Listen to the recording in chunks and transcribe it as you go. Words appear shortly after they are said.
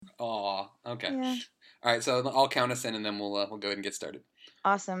Aw, okay. Yeah. All right, so I'll count us in, and then we'll go ahead and get started.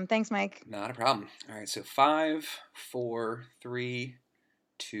 Awesome. Thanks, Mike. Not a problem. All right, so 5, 4, 3,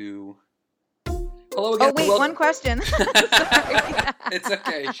 2. Hello again. Oh, wait, one question. Sorry. It's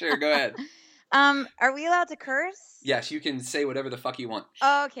okay. Sure, go ahead. Are we allowed to curse? Yes, you can say whatever the fuck you want.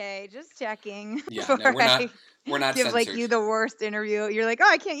 Okay, just checking. Yeah, no, we're not Give censored. like you the worst interview. You're like, oh,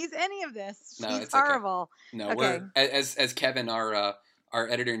 I can't use any of this. No, She's it's okay. horrible. No, Okay. we're as Kevin, our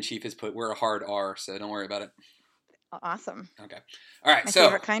editor-in-chief, has put, we're a hard R, so don't worry about it. Awesome. Okay. All right, My so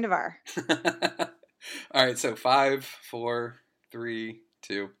favorite kind of R. all right, so 5, 4, 3,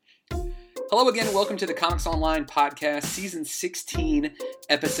 2. Hello again, and welcome to the Comics Online Podcast, Season 16,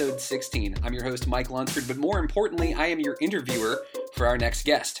 Episode 16. I'm your host, Mike Lunsford, but more importantly, I am your interviewer for our next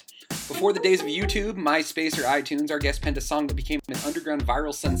guest. Before the days of YouTube, MySpace, or iTunes, our guest penned a song that became an underground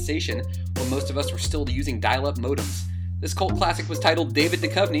viral sensation when most of us were still using dial-up modems. This cult classic was titled David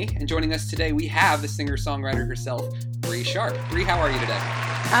Duchovny, and joining us today, we have the singer-songwriter herself, Bree Sharp. Bree, how are you today?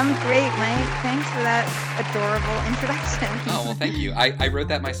 I'm great, Mike. Thanks for that adorable introduction. Oh, well, thank you. I wrote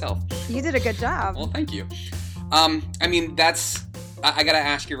that myself. You did a good job. Well, thank you. I mean, I gotta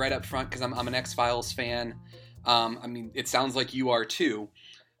ask you right up front, because I'm an X-Files fan. I mean, it sounds like you are too.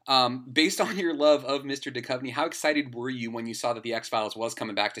 Based on your love of Mr. Duchovny, how excited were you when you saw that the X-Files was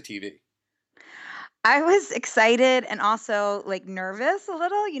coming back to TV? I was excited and also like nervous a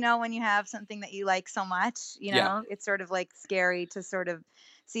little, when you have something that you like so much, Yeah. It's sort of like scary to sort of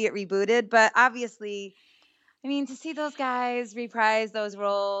see it rebooted. But obviously, I mean, to see those guys reprise those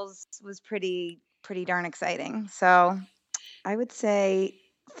roles was pretty darn exciting. So I would say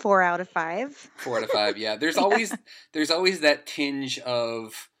 4 out of 5. 4 out of 5, yeah. There's always that tinge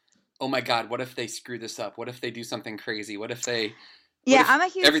of, oh my God, what if they screw this up? What if they do something crazy? What if I'm a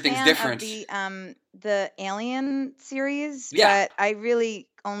huge everything's fan different? of the Alien series, Yeah. but I really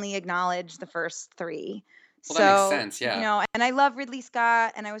only acknowledge the first 3. Well, that makes sense, yeah. And I love Ridley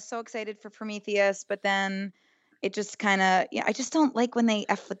Scott, and I was so excited for Prometheus, but then it just kind of, I just don't like when they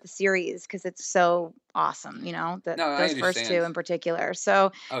F with the series because it's so awesome, No, I those first 2 understand. in particular.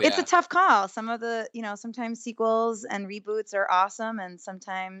 So it's a tough call. Some of the, sometimes sequels and reboots are awesome, and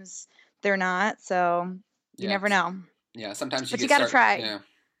sometimes they're not. So you never know. Yeah, sometimes But you got to try. Yeah,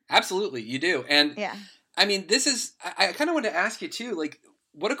 absolutely, you do. And yeah, I mean, I kind of want to ask you too, like,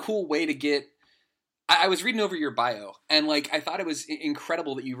 what a cool way to get. I was reading over your bio, and like, I thought it was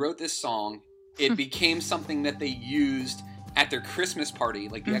incredible that you wrote this song. It became something that they used at their Christmas party,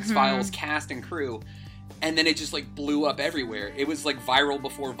 like the X-Files cast and crew, and then it just like blew up everywhere. It was like viral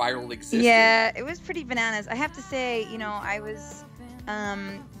before viral existed. Yeah, it was pretty bananas. I have to say, I was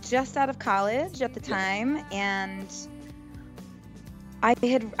just out of college at the time, and I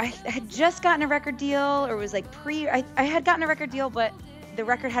had just gotten a record deal, or was like I had gotten a record deal, but the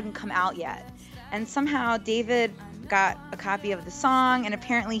record hadn't come out yet. And somehow David got a copy of the song, and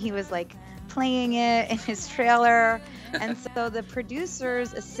apparently he was like playing it in his trailer. And so the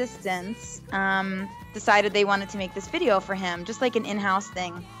producer's assistants decided they wanted to make this video for him, just like an in-house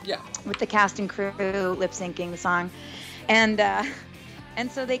thing. Yeah. With the cast and crew lip syncing the song. And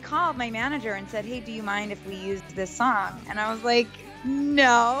so they called my manager and said, hey, do you mind if we use this song? And I was like,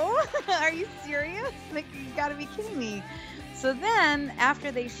 no, are you serious? Like, you gotta be kidding me. So then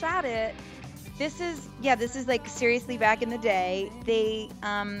after they shot it, this is like seriously back in the day. They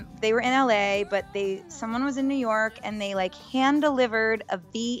were in LA, but someone was in New York, and they like hand delivered a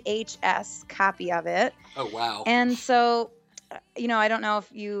VHS copy of it. Oh, wow. And so, I don't know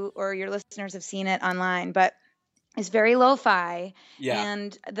if you or your listeners have seen it online, but it's very lo-fi. Yeah.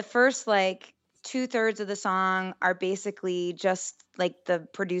 And the first like 2/3 of the song are basically just like the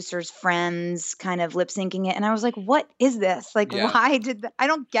producer's friends kind of lip syncing it. And I was like, what is this? Like, why did I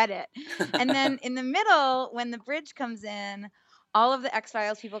don't get it. And then in the middle, when the bridge comes in, all of the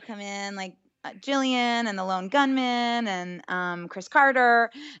X-Files people come in, like Jillian and the Lone Gunman and Chris Carter.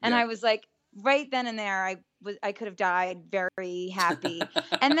 And I was like, right then and there, I could have died very happy.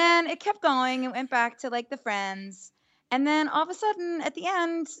 And then it kept going. It went back to like the friends. And then all of a sudden at the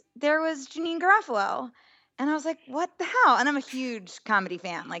end, there was Janeane Garofalo. And I was like, what the hell? And I'm a huge comedy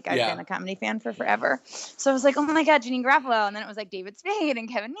fan. Like, I've been a comedy fan for forever. So I was like, oh my God, Janeane Garofalo. And then it was like David Spade and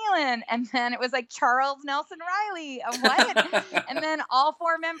Kevin Nealon. And then it was like Charles Nelson Riley. What? And then all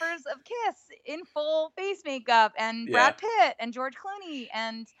 4 members of KISS in full face makeup, and Brad Pitt and George Clooney.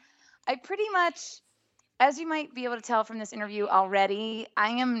 And I pretty much, as you might be able to tell from this interview already, I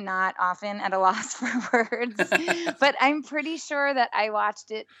am not often at a loss for words, but I'm pretty sure that I watched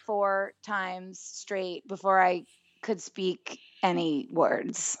it 4 times straight before I could speak any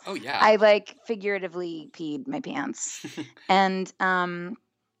words. Oh, yeah. I like figuratively peed my pants. And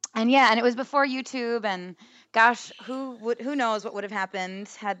and it was before YouTube, and gosh, who knows what would have happened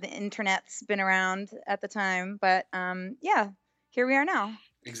had the internet's been around at the time. But yeah, here we are now.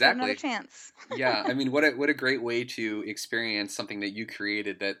 Just give it another Exactly. chance. Yeah, I mean, what a great way to experience something that you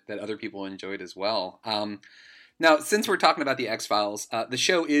created that other people enjoyed as well. Now, since we're talking about the X-Files, the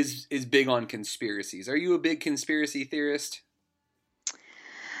show is big on conspiracies. Are you a big conspiracy theorist?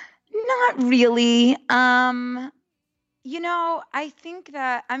 Not really. I think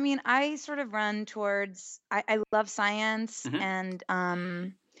that, I mean, I sort of run towards, I love science, Hmm.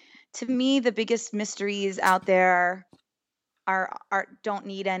 and to me, the biggest mysteries out there are don't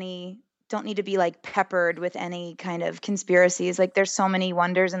need to be like peppered with any kind of conspiracies. Like there's so many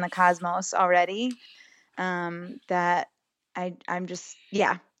wonders in the cosmos already, that I'm just,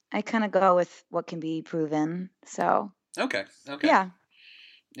 yeah, I kind of go with what can be proven. So Okay. Okay. yeah.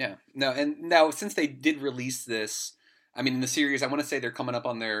 Yeah. No, and now since they did release this, I mean, in the series, I want to say they're coming up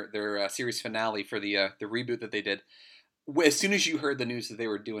on their series finale for the reboot that they did. As soon as you heard the news that they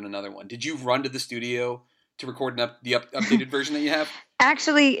were doing another one, did you run to the studio to record the updated version that you have?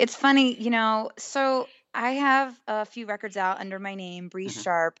 Actually, it's funny, so I have a few records out under my name, Bree Hmm.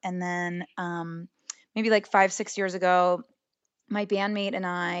 Sharp, and then maybe like 5, 6 years ago, my bandmate and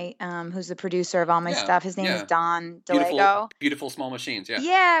I, who's the producer of all my Yeah. stuff, his name is Yeah. Don Beautiful, DeLego. beautiful small machines. Yeah.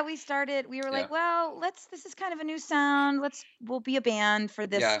 Yeah, we were Yeah. like, well, this is kind of a new sound. We'll be a band for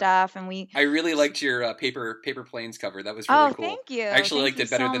this Yeah. stuff. And we, I really liked your paper planes cover. That was really oh, cool. thank you. I actually Thank liked you it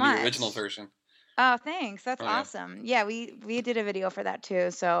better so than the much. original version. Oh, thanks. That's Oh yeah. awesome. Yeah, we did a video for that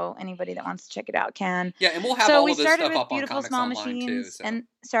too. So anybody that wants to check it out can. Yeah, and we'll have So all we of this started stuff with up on Beautiful Comics Small Online too. Machines, So and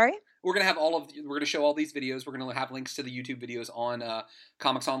sorry? we're gonna show all these videos. We're gonna have links to the YouTube videos on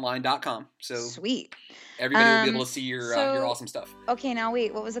comicsonline.com. So Sweet. everybody will be able to see your So awesome stuff. okay, now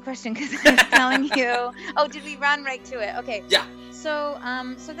wait, what was the question? Because I was telling you. Oh, did we run right to it? Okay. Yeah. So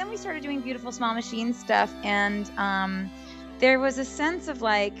then we started doing Beautiful Small Machines stuff, and there was a sense of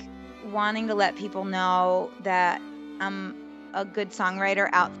like wanting to let people know that I'm a good songwriter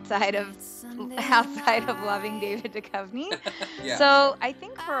outside of loving David Duchovny. Yeah. So I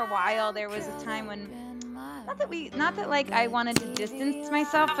think for a while there was a time when not that like I wanted to distance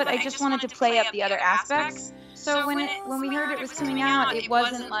myself, but I just wanted to play up the other aspects. So when we heard it was coming out, it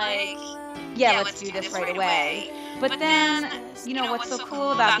wasn't like, yeah, let's do this right away. But then, what's so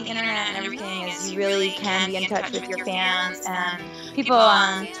cool about the internet and everything is you really can be in touch with your fans, and people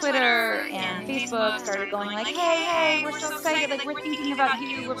on Twitter and Facebook started going like, hey, we're so excited, like we're thinking about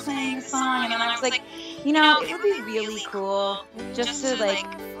you, we're playing the song. And then I was like, it would be really cool just to like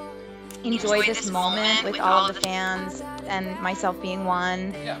enjoy this moment with all of the fans and myself being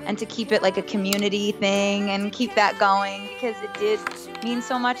one, Yeah. and to keep it like a community thing and keep that going, because it did mean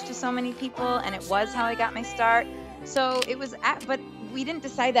so much to so many people, and it was how I got my start. So it was but we didn't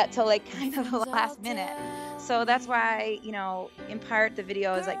decide that till like kind of the last minute. So that's why, in part the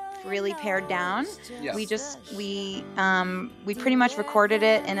video is like really pared down. Yeah. We pretty much recorded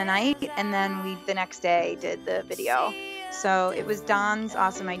it in a night, and then we the next day did the video. So it was Don's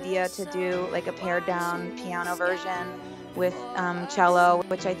awesome idea to do like a pared down piano version with cello,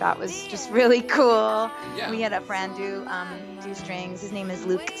 which I thought was just really cool. Yeah. We had a friend do strings. His name is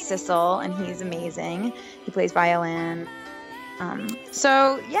Luke Sissel, and he's amazing. He plays violin.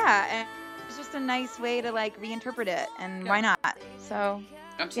 So yeah, and it was just a nice way to like reinterpret it, and why not? So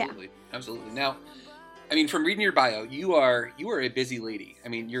Absolutely. Absolutely. Now, I mean, from reading your bio, you are a busy lady. I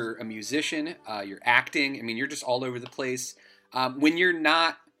mean, you're a musician, you're acting. I mean, you're just all over the place. When you're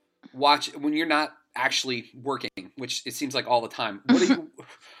not actually working, which it seems like all the time,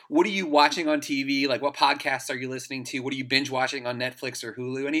 what are you watching on TV? Like, what podcasts are you listening to? What are you binge watching on Netflix or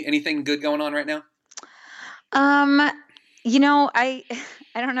Hulu? Anything good going on right now? I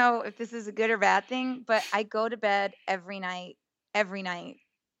don't know if this is a good or bad thing, but I go to bed every night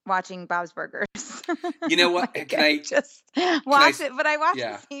watching Bob's Burgers. You know what? Like, Can I just watch it? But I watch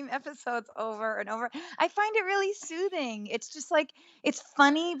Yeah. the same episodes over and over. I find it really soothing. It's just like, it's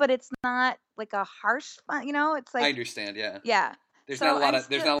funny, but it's not like a harsh fun. It's like, I understand. Yeah. yeah. There's So not a lot I'm of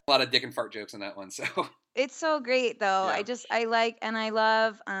there's not a lot of dick and fart jokes in that one. So It's so great though. Yeah. I like, and I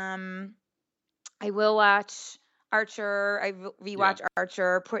love, I will watch Archer. I rewatch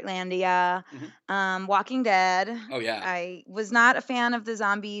Archer, Portlandia, Walking Dead. Oh yeah. I was not a fan of the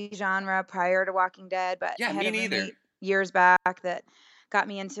zombie genre prior to Walking Dead, but Yeah, I had me a neither. roommate years back that got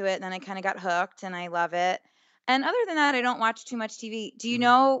me into it, and then I kind of got hooked, and I love it. And other than that, I don't watch too much TV. Do you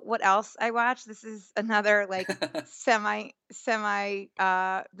know what else I watch? This is another like semi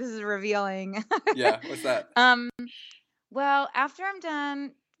this is revealing. Yeah, what's that? Well, after I'm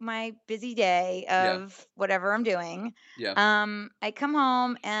done my busy day Yeah. of whatever I'm doing. Yeah. I come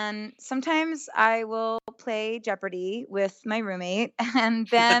home and sometimes I will play Jeopardy with my roommate, and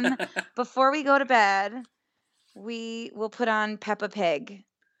then before we go to bed, we will put on Peppa Pig.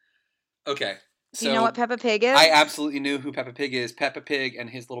 Okay. Do you know what Peppa Pig is? I absolutely knew who Peppa Pig is. Peppa Pig and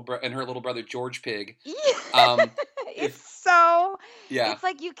his and her little brother George Pig. It's so. Yeah. It's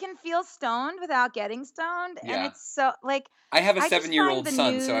like you can feel stoned without getting stoned, Yeah. and it's so like. I have a I just 7-year-old find the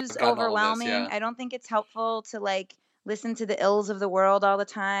son, news so I've gotten overwhelming. all of this. Yeah. I don't think it's helpful to like listen to the ills of the world all the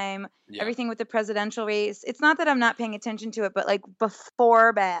time. Yeah. Everything with the presidential race. It's not that I'm not paying attention to it, but like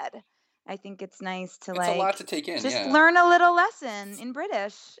before bed, I think it's nice to It's a lot to take in. just learn a little lesson in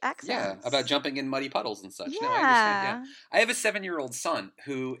British accents. Yeah, about jumping in muddy puddles and such. Yeah. No, I understand. Yeah, I have a 7-year-old son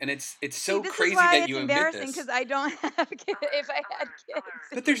who, and it's so this crazy is why that you admit this. It's embarrassing because I don't have kids. If I had kids,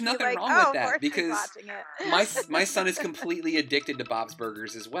 but there's nothing like, wrong with that of course because he's watching it. my son is completely addicted to Bob's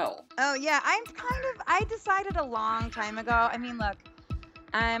Burgers as well. Oh yeah, I decided a long time ago. I mean, look,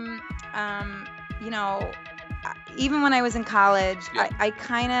 I'm even when I was in college, Yeah. I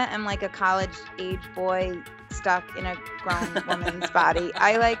kind of am like a college age boy stuck in a grown woman's body.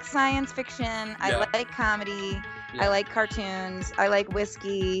 I like science fiction. I like comedy. Yeah. I like cartoons. I like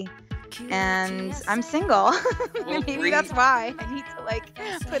whiskey. And I'm single. Well, Maybe Bree, that's why I need to like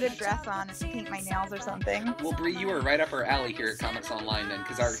put a dress on and paint my nails or something. Well, Bree, you are right up our alley here at Comics Online then,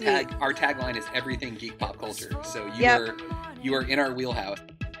 because our tagline is everything geek pop culture. So you are in our wheelhouse.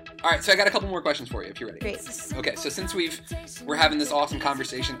 All right, so I got a couple more questions for you if you're ready. Great. Okay, so since we're having this awesome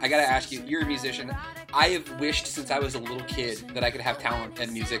conversation, I gotta ask you. You're a musician. I have wished since I was a little kid that I could have talent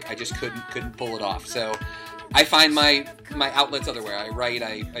in music. I just couldn't pull it off. So I find my outlets otherwhere. I write.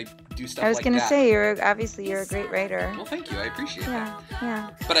 I do stuff like that. I was gonna say you're a great writer. Well, thank you. I appreciate that.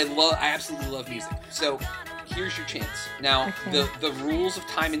 Yeah. But I absolutely love music. So here's your chance. Now, the rules of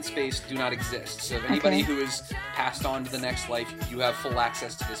time and space do not exist. So if anybody who is passed on to the next life, you have full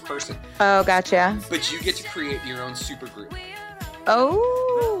access to this person. Oh, gotcha. But you get to create your own supergroup.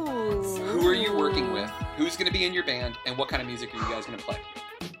 Oh. Who are you working with? Who's going to be in your band? And what kind of music are you guys going to play?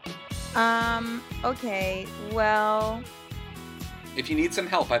 Okay. Well. If you need some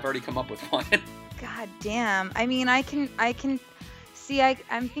help, I've already come up with one. God damn. I mean, I can see,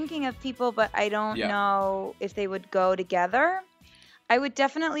 I'm thinking of people, but I don't know if they would go together. I would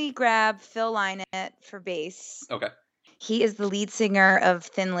definitely grab Phil Lynott for bass. Okay. He is the lead singer of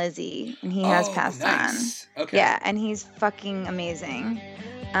Thin Lizzy, and he has passed on. Okay. Yeah, and he's fucking amazing.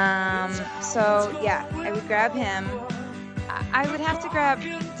 So yeah, I would grab him. I would have to grab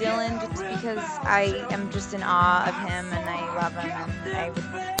Dylan just because I am just in awe of him and I love him. And I would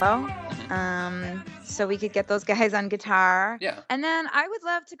so we could get those guys on guitar. Yeah. And then I would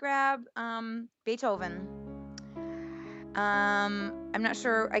love to grab Beethoven. I'm not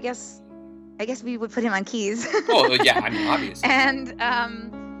sure. I guess we would put him on keys. Oh yeah, I mean obviously. And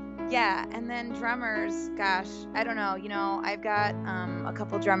and then drummers. Gosh, I don't know. You know, I've got a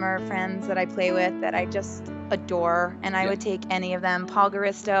couple drummer friends that I play with that I just adore, and I would take any of them. Paul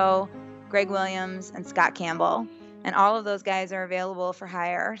Garisto, Greg Williams, and Scott Campbell, and all of those guys are available for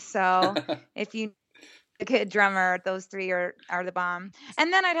hire. So if you a good drummer, those three are the bomb.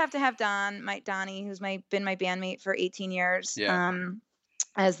 And then I'd have to have Donnie, who's been my bandmate for 18 years. Yeah.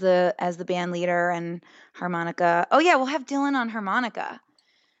 As the band leader and harmonica. Oh yeah, we'll have Dylan on harmonica.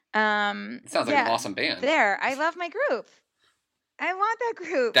 It sounds like an awesome band. There, I love my group. I want that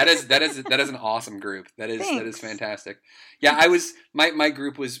group. That is an awesome group. That is fantastic. Yeah, my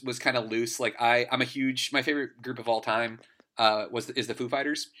group was kind of loose. Like my favorite group of all time is the Foo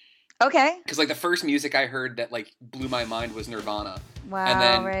Fighters. Okay. Because like the first music I heard that like blew my mind was Nirvana. Wow. And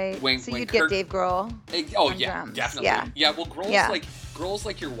then right. So you'd get Dave Grohl. Oh yeah, drums. definitely. Yeah. Well, Grohl's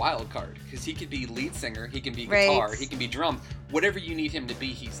like your wild card because he could be lead singer, he can be guitar, he can be drum, whatever you need him to be,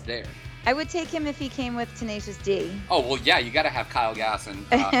 he's there. I would take him if he came with Tenacious D. Oh well, yeah, you got to have Kyle Gass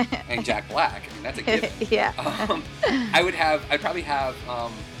and Jack Black. I mean, that's a given. Yeah. I'd probably have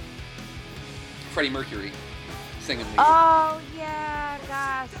Freddie Mercury singing lead. Oh yeah,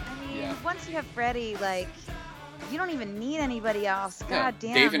 gosh. I mean, once you have Freddie, like, you don't even need anybody else. God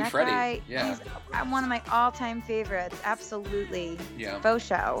damn, Dave and that Freddie. guy, Yeah. he's one of my all-time favorites. Absolutely. Yeah. Faux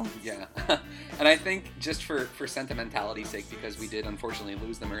show. Yeah. And I think just for sentimentality's sake, because we did unfortunately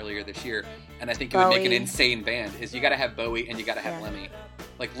lose them earlier this year, and I think it would make an insane band, is you got to have Bowie and you got to have Lemmy.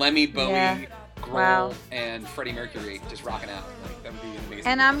 Like Lemmy, Bowie, Grohl, and Freddie Mercury just rocking out. Like that would be amazing.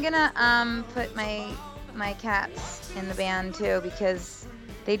 And I'm gonna put my cats in the band too, because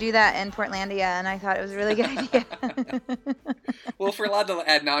they do that in Portlandia, and I thought it was a really good idea. Well, if we're allowed to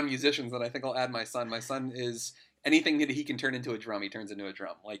add non-musicians, then I think I'll add my son. My son is anything that he can turn into a drum, he turns into a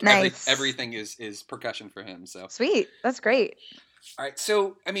drum. Like Nice. everything is percussion for him. So sweet. That's great. All right,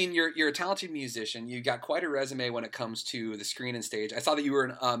 so I mean, you're a talented musician. You got quite a resume when it comes to the screen and stage. I saw that you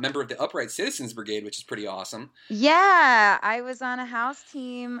were a member of the Upright Citizens Brigade, which is pretty awesome. Yeah, I was on a house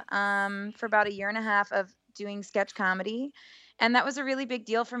team for about a year and a half of doing sketch comedy, and that was a really big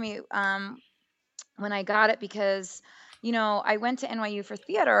deal for me when I got it because, I went to NYU for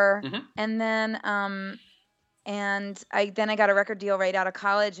theater, Mm-hmm. and then I got a record deal right out of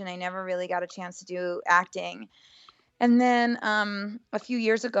college, and I never really got a chance to do acting. And then a few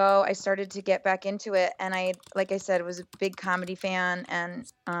years ago, I started to get back into it, and like I said, was a big comedy fan, and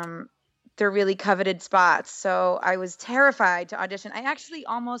they're really coveted spots. So I was terrified to audition. I actually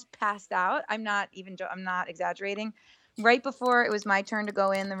almost passed out. I'm not exaggerating. Right before it was my turn to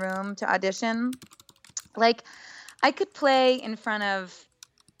go in the room to audition, like I could play in front of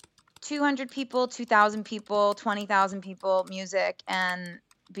 200 people, 2,000 people, 20,000 people, music, and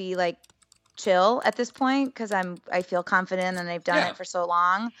be like chill at this point because I feel confident and I've done it for so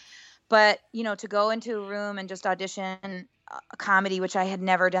long. But to go into a room and just audition a comedy, which I had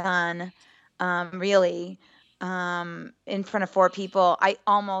never done, really, in front of 4 people, I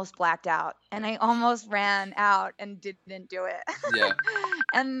almost blacked out and I almost ran out and didn't do it. Yeah.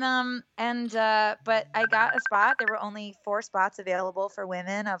 But I got a spot. There were only 4 spots available for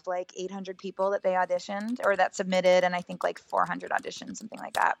women of like 800 people that they auditioned or that submitted, and I think like 400 auditions, something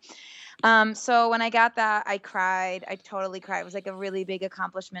like that. So when I got that, I cried. I totally cried. It was like a really big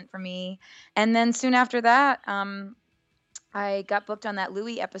accomplishment for me. And then soon after that, I got booked on that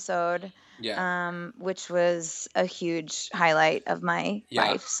Louis episode, which was a huge highlight of my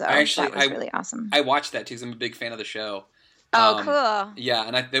life. So that was really awesome. I watched that too because I'm a big fan of the show. Oh, cool. Yeah,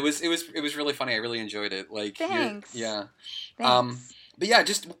 and it was really funny. I really enjoyed it. Like, thanks. Yeah. Thanks. But yeah,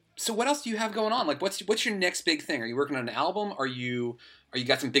 so what else do you have going on? Like, what's your next big thing? Are you working on an album? Are you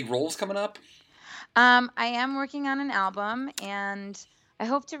got some big roles coming up? I am working on an album, and I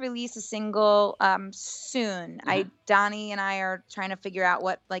hope to release a single soon. Mm-hmm. Donnie and I are trying to figure out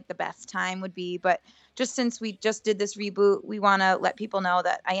what like the best time would be, but just since we just did this reboot, we want to let people know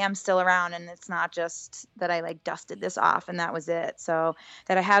that I am still around, and it's not just that I like dusted this off and that was it. So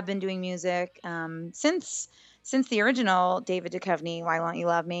that I have been doing music since the original David Duchovny, Why Won't You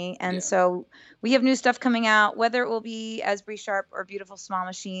Love Me? And so we have new stuff coming out. Whether it will be as Bree Sharp or Beautiful Small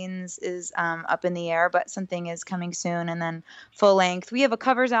Machines is up in the air, but something is coming soon. And then full length. We have a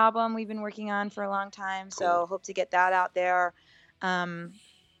covers album we've been working on for a long time, so hope to get that out there.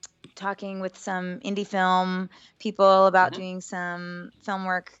 Talking with some indie film people about doing some film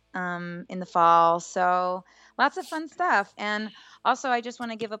work in the fall. So lots of fun stuff. And also, I just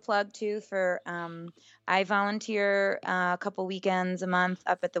want to give a plug too for I volunteer a couple weekends a month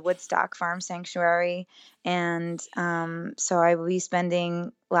up at the Woodstock Farm Sanctuary, and so I will be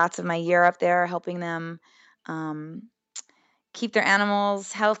spending lots of my year up there helping them keep their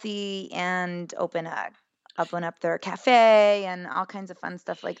animals healthy and open up their cafe and all kinds of fun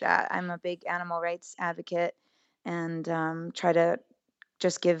stuff like that. I'm a big animal rights advocate and try to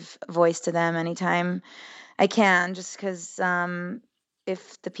just give voice to them anytime I can, just because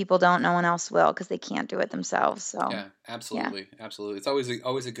if the people don't, no one else will, because they can't do it themselves. So yeah, absolutely. It's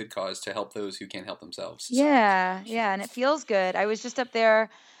always a good cause to help those who can't help themselves. So. Yeah, and it feels good. I was just up there.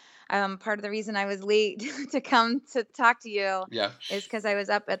 Part of the reason I was late to come to talk to you is because I was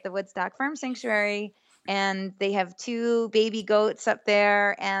up at the Woodstock Farm Sanctuary, and they have 2 baby goats up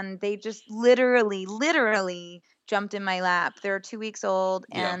there, and they just literally jumped in my lap. They're 2 weeks old,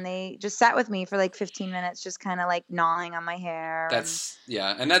 and they just sat with me for like 15 minutes, just kind of like gnawing on my hair. That's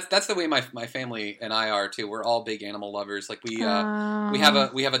the way my family and I are too. We're all big animal lovers. Like we have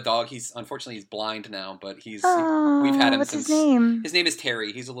a dog. Unfortunately he's blind now, but we've had him what's since. His name? His name is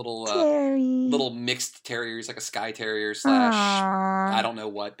Terry. He's a little mixed terrier. He's like a Skye Terrier / I don't know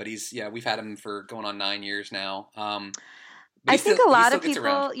what, but we've had him for going on 9 years now. I think a lot of people,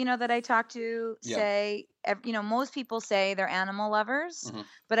 that I talk to say, most people say they're animal lovers,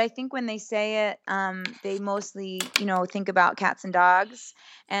 but I think when they say it, they mostly, think about cats and dogs.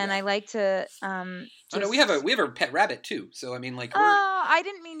 And I like to. We have a pet rabbit too. So I mean, like. I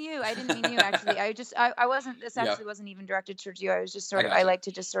didn't mean you. Actually. I wasn't. This actually wasn't even directed towards you. I was just I like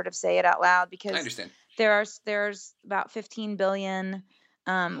to just sort of say it out loud because I understand. There's about 15 billion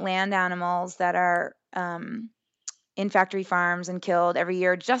land animals that are. In factory farms and killed every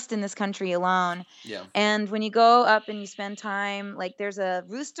year just in this country alone. Yeah. And when you go up and you spend time, like there's a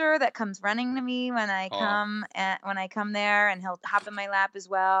rooster that comes running to me when I come there, and he'll hop in my lap as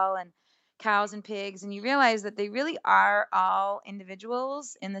well. And cows and pigs, and you realize that they really are all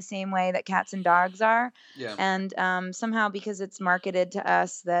individuals in the same way that cats and dogs are. Yeah. And somehow, because it's marketed to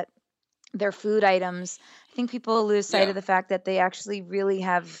us that they're food items, I think people lose sight of the fact that they actually really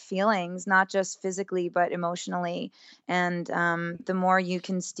have feelings, not just physically, but emotionally. And the more you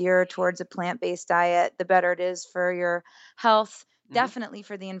can steer towards a plant-based diet, the better it is for your health, definitely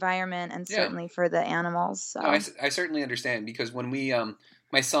for the environment, and certainly for the animals. So. No, I certainly understand, because when we,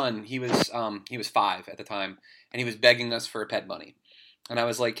 my son, he was 5 at the time, and he was begging us for a pet bunny. And I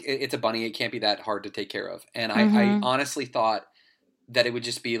was like, it's a bunny. It can't be that hard to take care of. And I honestly thought that it would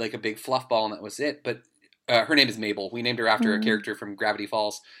just be like a big fluff ball and that was it. But her name is Mabel. We named her after a character from Gravity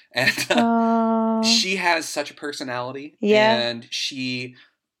Falls. And she has such a personality. Yeah. And she,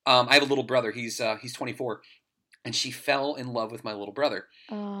 I have a little brother. He's 24. And she fell in love with my little brother.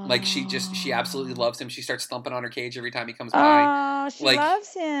 Like, she absolutely loves him. She starts thumping on her cage every time he comes by. Oh, she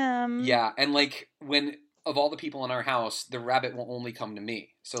loves him. Yeah. And like, when, of all the people in our house, the rabbit will only come to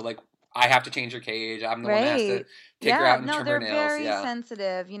me. So like, I have to change her cage. I'm the one that has to take her out and trim her nails. They're very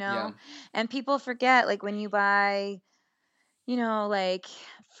sensitive, you know. Yeah. And people forget, like, when you buy, you know, like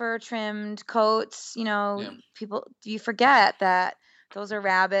fur trimmed coats, you know, you forget that those are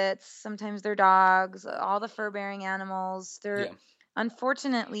rabbits. Sometimes they're dogs. All the fur bearing animals. They're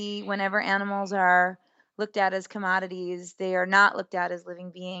unfortunately, whenever animals are looked at as commodities, they are not looked at as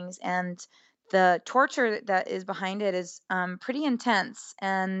living beings, and the torture that is behind it is pretty intense,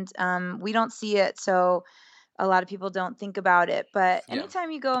 and we don't see it, so a lot of people don't think about it. But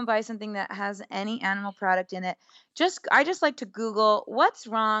anytime you go and buy something that has any animal product in it, I just like to Google what's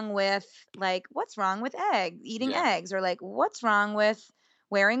wrong with eating eggs, or like what's wrong with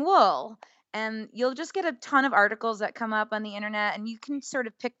wearing wool. And you'll just get a ton of articles that come up on the internet, and you can sort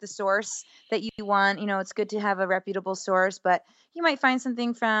of pick the source that you want. You know, it's good to have a reputable source, but you might find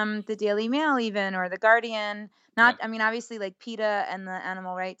something from the Daily Mail even, or the Guardian. I mean, obviously, like PETA and the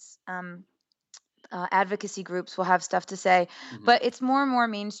animal rights advocacy groups will have stuff to say, but it's more and more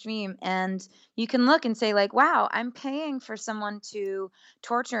mainstream, and you can look and say like, wow, I'm paying for someone to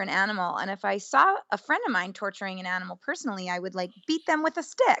torture an animal. And if I saw a friend of mine torturing an animal personally, I would like beat them with a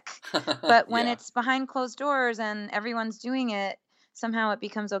stick. But when it's behind closed doors and everyone's doing it, somehow it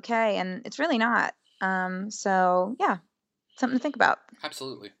becomes okay. And it's really not. So yeah, something to think about.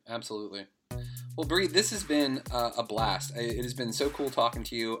 Absolutely. Well, Bree, this has been a blast. It has been so cool talking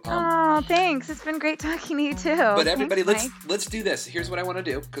to you. Oh, thanks. It's been great talking to you too. But everybody, let's do this. Here's what I want to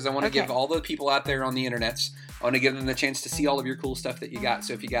do, because I want to give all the people out there on the internets, I want to give them the chance to see all of your cool stuff that you got.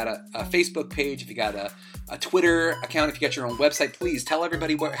 So if you got a Facebook page, if you got a Twitter account, if you got your own website, please tell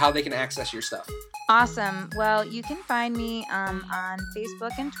everybody how they can access your stuff. Awesome. Well, you can find me on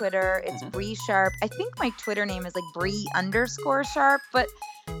Facebook and Twitter. It's Bree Sharp. I think my Twitter name is like Bree_Sharp, but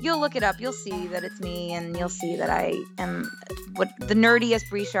you'll look it up. You'll see that it's me, and you'll see that I am the nerdiest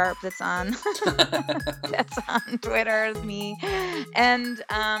Bree Sharp that's on that's on Twitter is me. And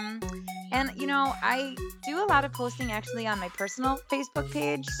you know, I do a lot of posting actually on my personal Facebook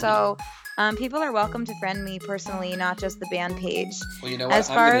page. So people are welcome to friend me personally, not just the band page. Well, you know what? As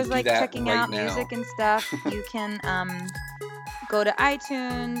far as like checking out music and stuff, you can go to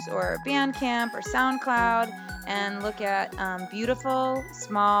iTunes or Bandcamp or SoundCloud and look at Beautiful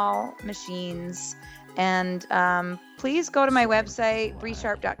Small Machines. And please go to my website,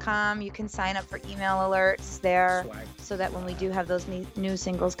 breesharp.com. You can sign up for email alerts there, so that when we do have those new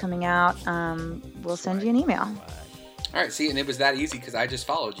singles coming out, we'll send you an email. All right, see, and it was that easy because I just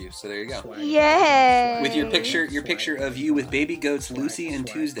followed you, so there you go. Yay! With your picture of you with baby goats Lucy and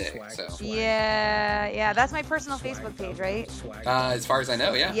Tuesday. So yeah, that's my personal Facebook page, right? As far as I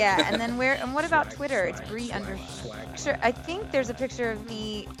know, yeah. Yeah, and then what about Twitter? It's Bree _. I think there's a picture of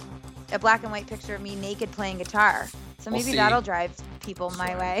me, a black and white picture of me naked playing guitar. So maybe that'll drive people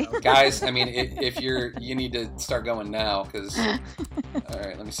my way. Guys, I mean, if you need to start going now, because all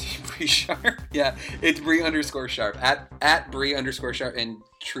right, let me see. Bree Sharp. Yeah, it's Bree_Sharp at Bree_Sharp, and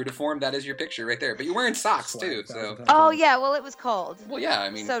true to form, that is your picture right there. But you're wearing socks too, so. Oh yeah, well it was cold. Well, yeah,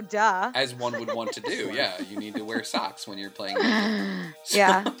 I mean. So duh. As one would want to do, yeah, you need to wear socks when you're playing. So,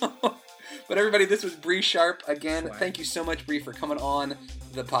 yeah. But everybody, this was Bree Sharp again. Thank you so much, Bree, for coming on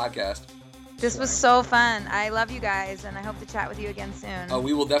the podcast. This was so fun. I love you guys, and I hope to chat with you again soon. Oh,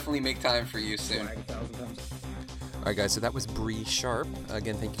 we will definitely make time for you soon. All right, guys, so that was Bree Sharp.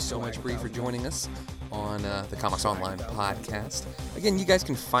 Again, thank you so much, Bree, for joining us on the Comics Online podcast. Again, you guys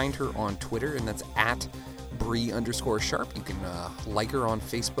can find her on Twitter, and that's at Bree_Sharp. You can like her on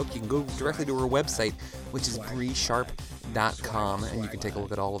Facebook. You can go directly to her website, which is breesharp.com. geekpopculture.com, and you can take a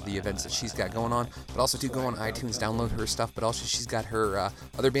look at all of the events that she's got going on, but also to go on iTunes, download her stuff, but also she's got her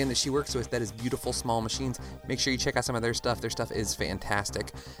other band that she works with that is Beautiful Small Machines. Make sure you check out some of their stuff. Their stuff is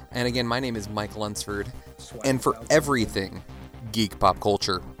fantastic. And again, my name is Mike Lunsford, and for everything geek pop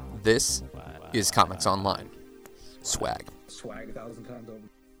culture, this is Comics Online. Swag 1,000 times over.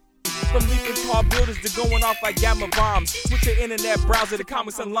 From leaping tall buildings to going off like gamma bombs. Switch your internet browser to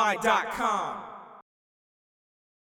comicsonline.com.